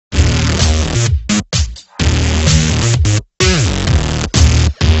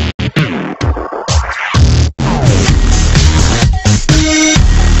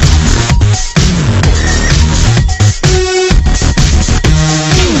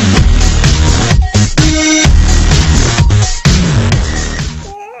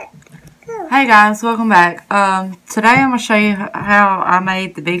Hey guys, welcome back. Today I'm going to show you how I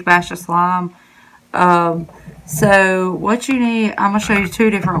made the big batch of slime. So what you need, I'm going to show you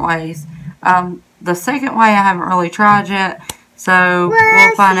two different ways. The second way I haven't really tried yet, so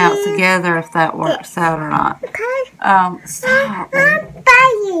we'll find out together if that works out or not. Stop.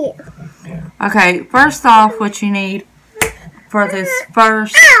 Okay, first off, what you need for the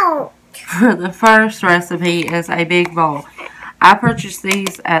first recipe is a big bowl. I purchased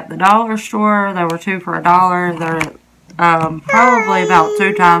these at the dollar store. They were two for $1. They're probably about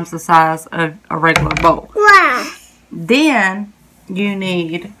 2 times the size of a regular bowl. Wow. Then you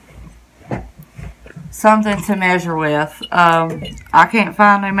need something to measure with. I can't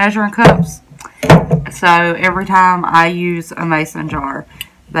find any measuring cups, so every time I use a mason jar.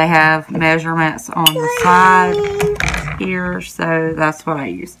 They have measurements on the side here, so that's what I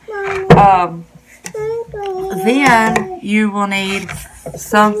use. Then you will need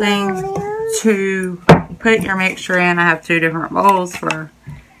something to put your mixture in. I have 2 different bowls for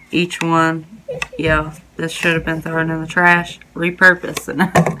each one. Yeah, this should have been thrown in the trash. Repurposing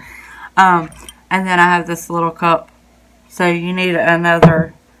it. And then I have this little cup. So you need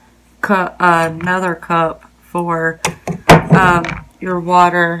another cup for your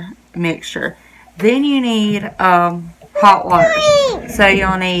water mixture. Then you need hot water. So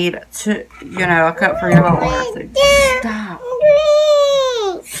you'll need a cup for your hot water. So stop.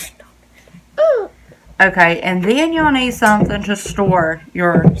 Okay, and then you'll need something to store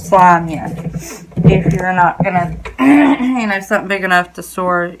your slime in. If you're not gonna, something big enough to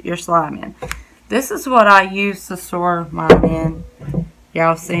store your slime in. This is what I use to store mine in.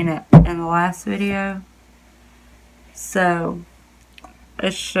 Y'all seen it in the last video. So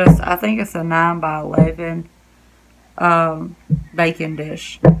it's just, I think it's a 9 by 11 baking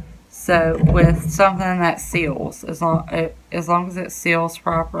dish. So with something that seals, as long as it seals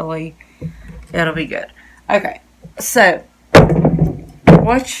properly, it'll be good. Okay, so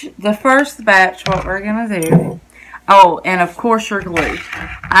the first batch, what we're gonna do. Oh, and of course your glue.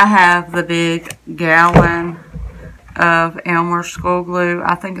 I have the big gallon of Elmer's School Glue.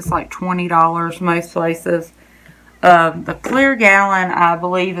 I think it's like $20 most places. The clear gallon, I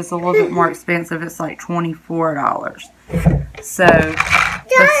believe, is a little bit more expensive. It's like $24. So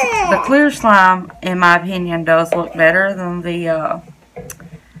the clear slime, in my opinion, does look better than the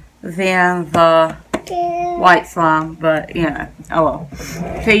white slime. But oh well,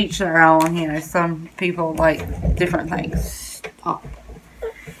 to each their own. Some people like different things. Oh.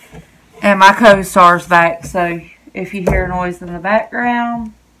 And my co-star's back, so if you hear noise in the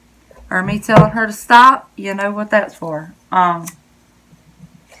background, or me telling her to stop, you know what that's for.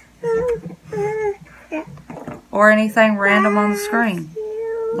 Or anything random on the screen.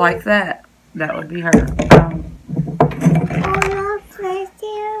 Like that. That would be her.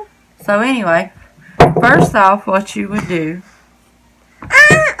 So anyway, first off, what you would do.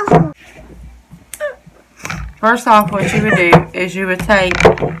 Is you would take,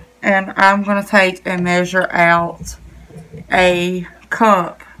 and I'm going to take and measure out a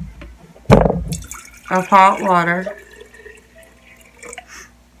cup of hot water.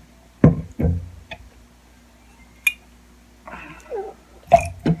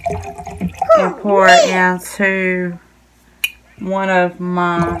 And pour it into one of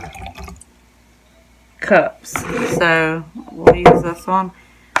my cups. So we'll use this one.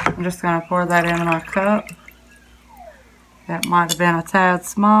 I'm just going to pour that in my cup. That might have been a tad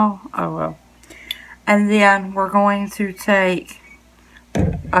small. Oh well. And then we're going to take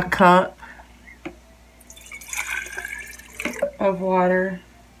a cup of water.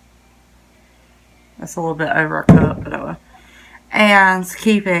 That's a little bit over a cup, but anyway. And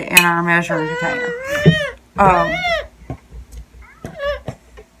keep it in our measuring container.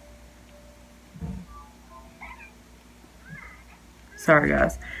 Sorry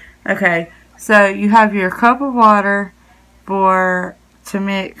guys. Okay, so you have your cup of water to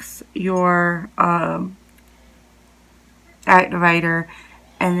mix your activator,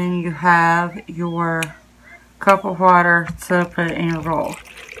 and then you have your cup of water to put in your bowl.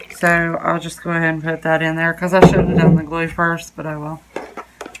 So I'll just go ahead and put that in there because I should have done the glue first, but I will.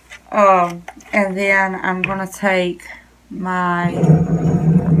 And then I'm going to take move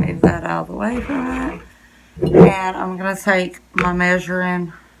that out of the way for that. And I'm going to take my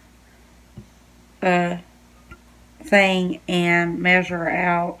measuring thing and measure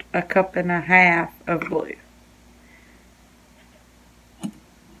out 1.5 cups of glue.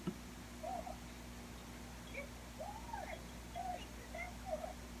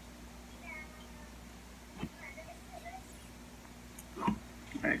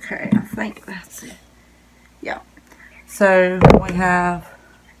 Okay, I think that's it. Yeah. So we have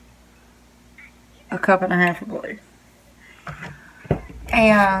a cup and a half of glue.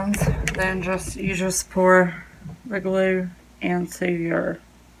 And then you just pour the glue into your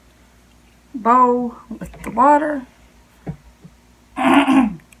bowl with the water.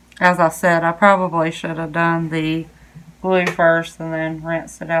 As I said, I probably should have done the glue first and then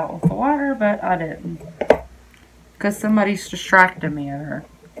rinsed it out with the water, but I didn't. Because somebody's distracting me over.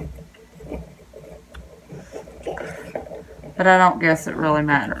 But I don't guess it really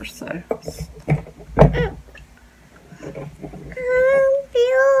matters, so.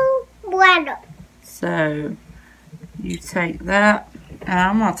 So, you take that, and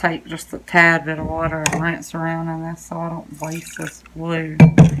I'm going to take just a tad bit of water and rinse around in this so I don't waste this glue.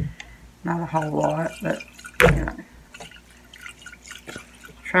 Not a whole lot, but, you know.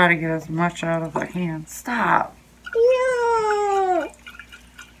 Try to get as much out as I can. Stop! Yeah.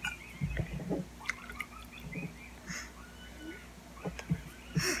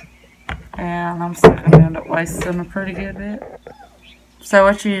 And I'm still going to end up wasting a pretty good bit. So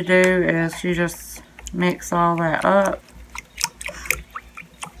what you do is you just mix all that up.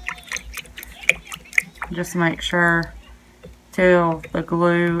 Just make sure till the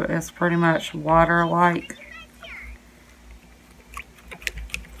glue is pretty much water-like.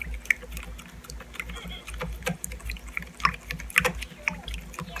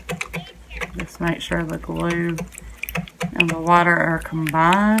 Just make sure the glue and the water are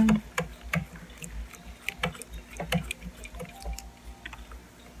combined.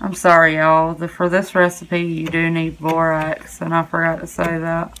 I'm sorry, y'all. For this recipe, you do need borax, and I forgot to say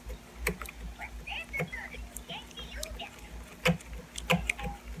that.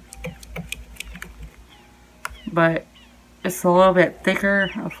 But it's a little bit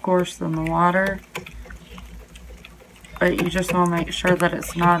thicker, of course, than the water. But you just want to make sure that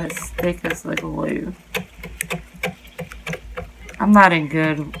it's not as thick as the glue. I'm not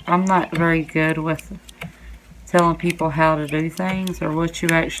very good with telling people how to do things or what you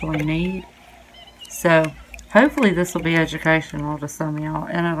actually need. So, hopefully this will be educational to some of y'all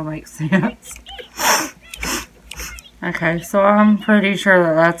and it'll make sense. Okay, so I'm pretty sure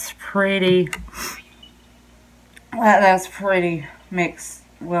that that's pretty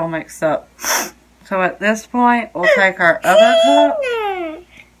well mixed up. So at this point, we'll take our other cup.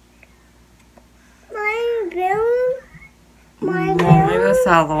 We'll move this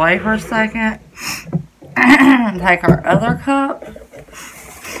out of the way for a second. Take our other cup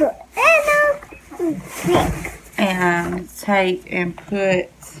and put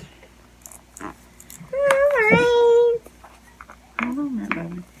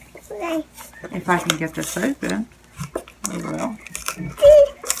if I can get this open, we will.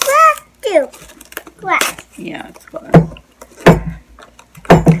 Yeah, it's glass.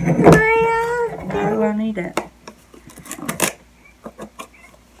 No, I need it.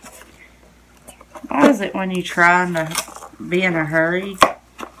 Why is it when you're trying to be in a hurry,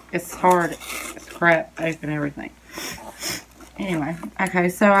 it's hard as crap to open everything. Anyway, okay,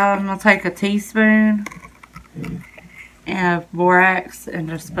 so I'm going to take a teaspoon of borax and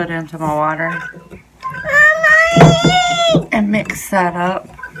just put it into my water. And mix that up.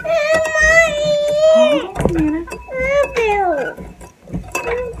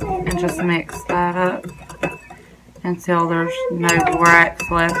 And just mix that up until there's no borax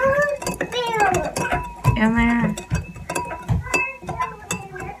left in there.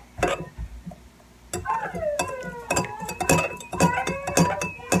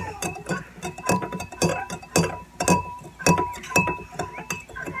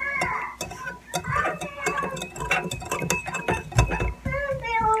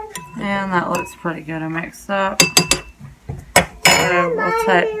 And that looks pretty good and mixed up.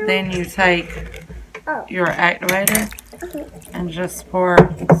 So then you take your activator and just pour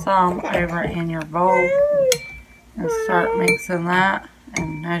some over in your bowl and start mixing that.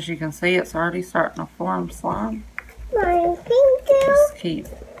 And as you can see, it's already starting to form slime. Just keep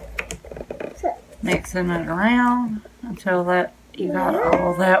mixing it around until that you got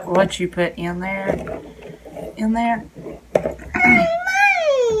all that what you put in there. And then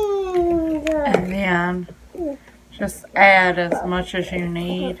just add as much as you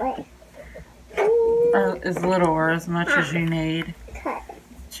need, or as little or as much as you need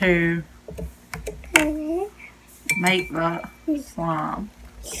to make the slime.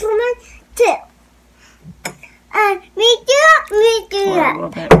 Pour a little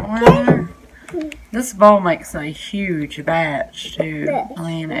bit more. This bowl makes a huge batch too. I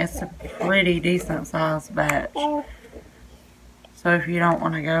mean, it's a pretty decent sized batch. So if you don't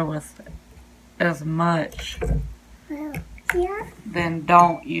want to go with as much, then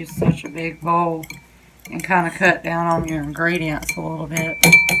don't use such a big bowl and kind of cut down on your ingredients a little bit.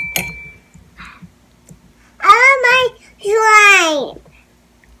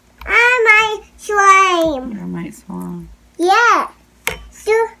 slime. Gonna make slime. Yeah.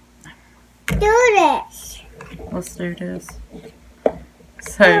 Do this. Let's do this.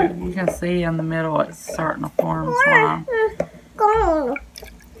 So you can see in the middle it's starting to form slime. Go.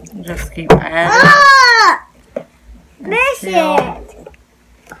 Just keep adding. Ah! Miss until it.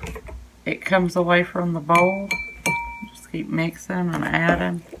 it comes away from the bowl. Just keep mixing and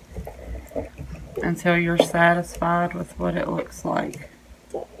adding until you're satisfied with what it looks like.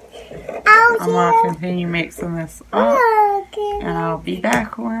 I'm going to continue mixing this up, and I'll be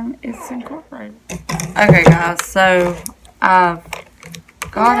back when it's incorporated. Okay guys, so I've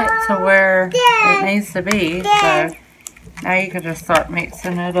got it to where it needs to be, so now you can just start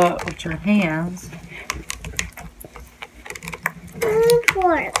mixing it up with your hands.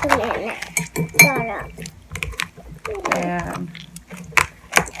 And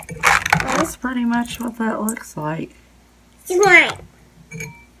that's pretty much what that looks like.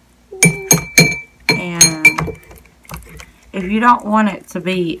 And if you don't want it to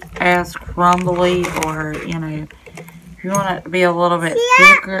be as crumbly, or if you want it to be a little bit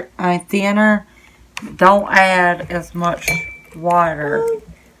thicker, thinner, don't add as much water.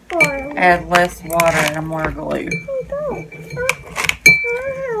 Add less water and more glue.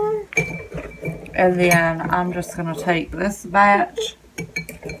 And then I'm just going to take this batch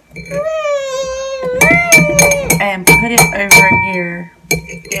and put it over here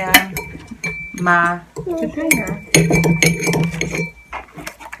in my container.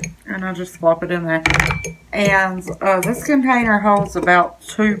 And I'll just flop it in there. And this container holds about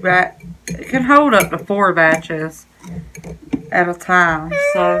it can hold up to 4 batches at a time.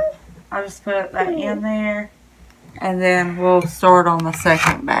 So I'll just put that in there, and then we'll start on the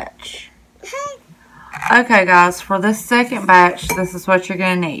second batch. Okay guys, for this second batch, this is what you're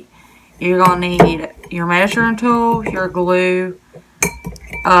going to need. You're going to need your measuring tool, your glue,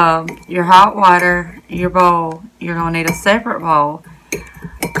 your hot water, your bowl. You're going to need a separate bowl,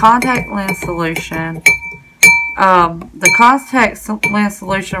 contact lens solution. The contact lens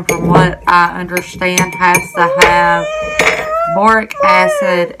solution, from what I understand, has to have boric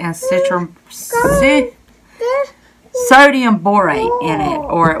acid and sodium borate in it,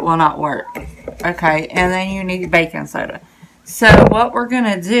 or it will not work. Okay, and then you need baking soda. So what we're going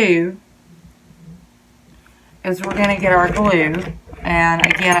to do is we're going to get our glue, and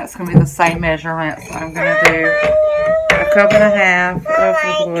again it's going to be the same measurement. So I'm going to do a cup and a half of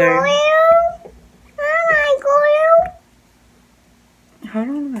the glue. Hold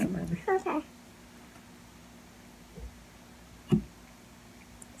on a minute, baby. Okay.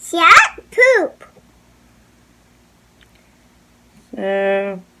 Cat poop.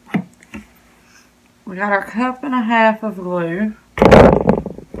 So we got our cup and a half of glue.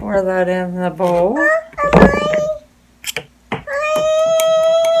 Pour that in the bowl.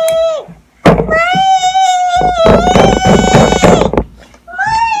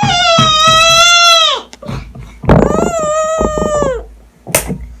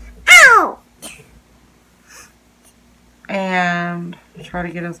 And try to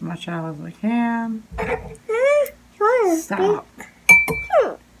get as much out as we can. Stop.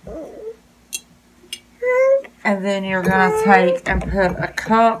 And then you're going to take and put a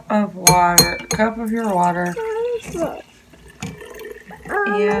cup of your water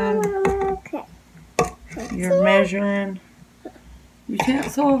in your measuring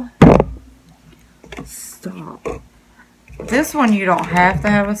utensil. Stop. This one you don't have to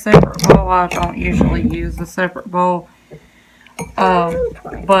have a separate bowl. I don't usually use a separate bowl.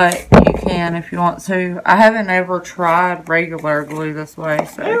 But you can if you want to. I haven't ever tried regular glue this way,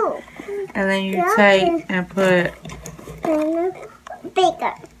 so. And then you take and put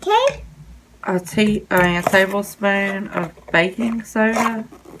a tablespoon of baking soda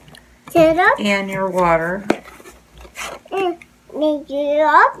in your water.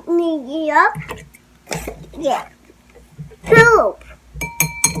 Yeah. Poop.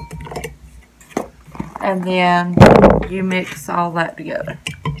 And then you mix all that together.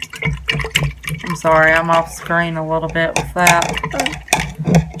 I'm sorry, I'm off screen a little bit with that.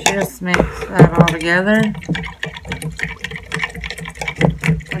 Just mix that all together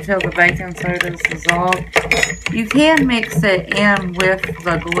until the baking soda is dissolved. You can mix it in with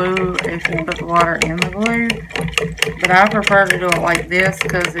the glue if you put the water in the glue, but I prefer to do it like this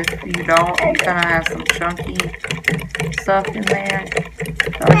because if you don't, you kind of have some chunky stuff in there.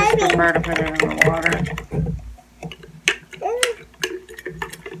 So I just prefer to put it in the water.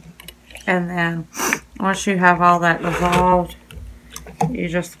 And then once you have all that dissolved, you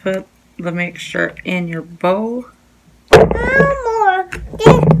just put the mixture in your bowl. More.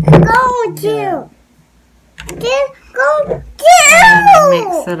 Go to. Go to. And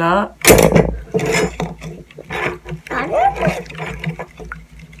mix it up.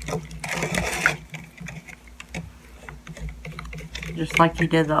 Just like you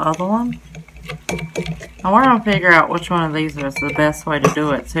did the other one. And we're going to figure out which one of these is the best way to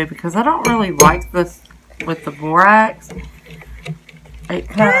do it too, because I don't really like this with the borax. It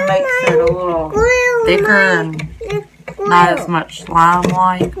kind of makes it a little thicker and not as much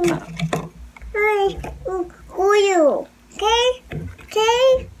slime-like. Glue. Okay?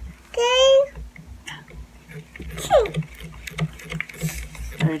 Okay? Okay?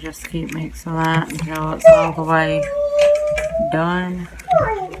 So just keep mixing that until it's all the way done.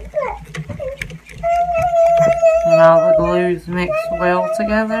 And all the glues mixed well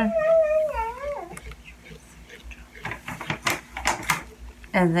together.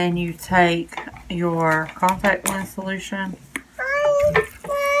 And then you take your contact lens solution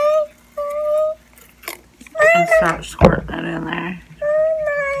and start squirting it in there.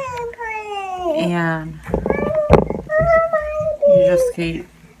 And you just keep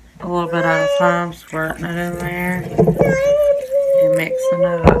a little bit at a time squirting it in there and mixing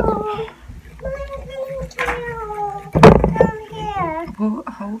it up. Well,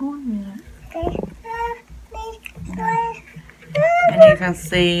 hold on a minute. And you can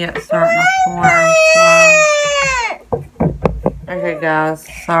see it's starting to form slime. Okay guys,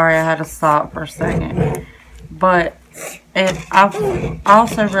 sorry I had to stop for a second. But I've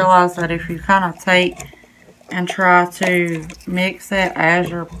also realized that if you kind of take and try to mix it as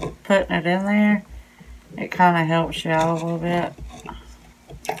you're putting it in there, it kind of helps you out a little bit.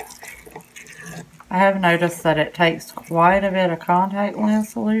 I have noticed that it takes quite a bit of contact lens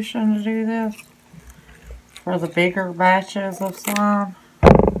solution to do this for the bigger batches of slime.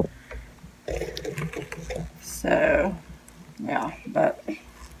 So, yeah, but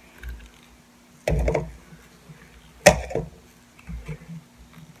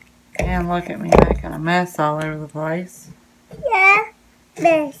and look at me making a mess all over the place. Yeah.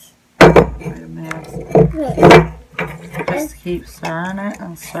 This. A mess. Just keep stirring it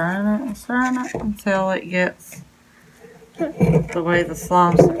and stirring it and stirring it until it gets the way the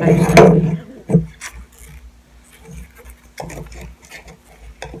slime's supposed to be.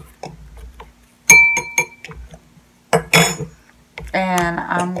 And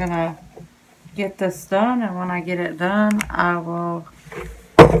I'm gonna get this done, and when I get it done, I will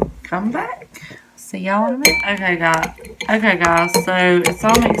come back. See y'all in a minute. Okay guys, so it's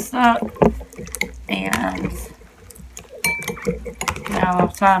all mixed up, and now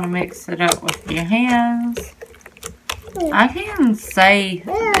I'm trying to mix it up with your hands. I can say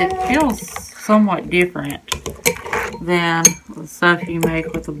it feels somewhat different than the stuff you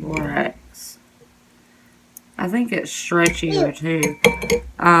make with the borax. I think it's stretchier too.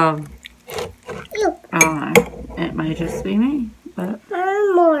 I don't know. It may just be me, but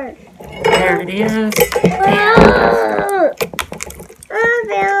More. there it is.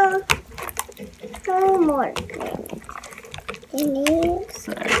 More.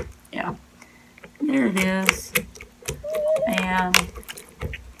 So, yeah. There it is. And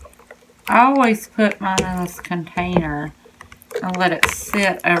I always put mine in this container and let it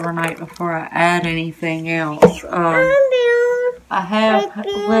sit overnight before I add anything else. I have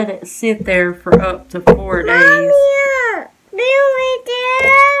let it sit there for up to 4 days.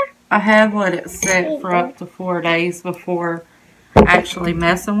 I have let it sit for up to 4 days before actually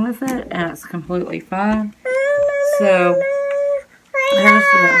messing with it, and it's completely fine. So,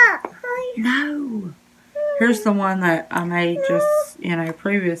 here's the one that I made just,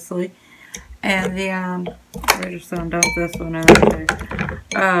 previously. And then, we're just going to dump this one in there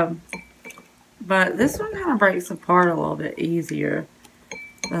too. But this one kind of breaks apart a little bit easier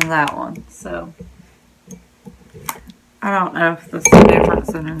than that one. So, I don't know if there's a difference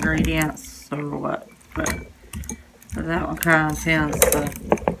in ingredients or what. But that one kind of tends to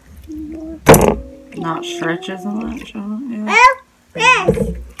not stretch as much. Yeah.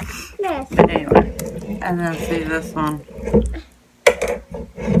 But anyway, and then see this one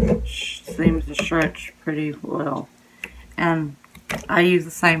seems to stretch pretty well. And I use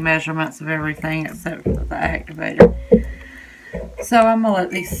the same measurements of everything except for the activator. So I'm going to let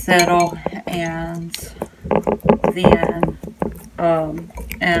these settle, and then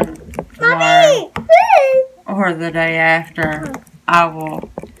and tomorrow or the day after I will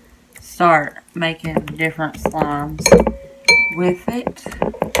start making different slimes with it.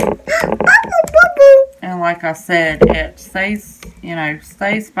 And like I said, it stays,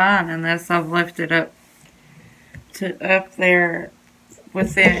 stays fine in this. I've left it up there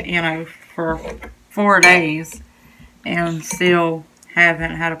within, for 4 days and still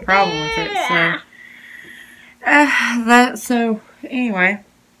haven't had a problem with it. So, so anyway,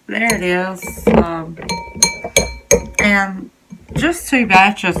 there it is. And just 2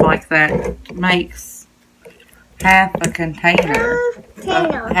 batches like that makes half a container.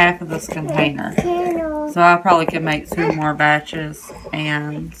 Half of this container. So I probably could make 2 more batches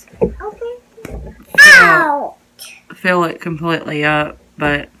and fill it completely up.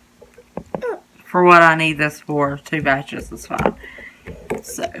 But for what I need this for, 2 batches is fine.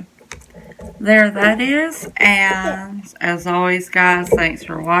 So there that is. And as always, guys, thanks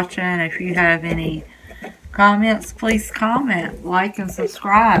for watching. If you have any comments, please comment, like, and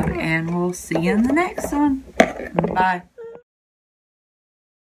subscribe. And we'll see you in the next one. Bye.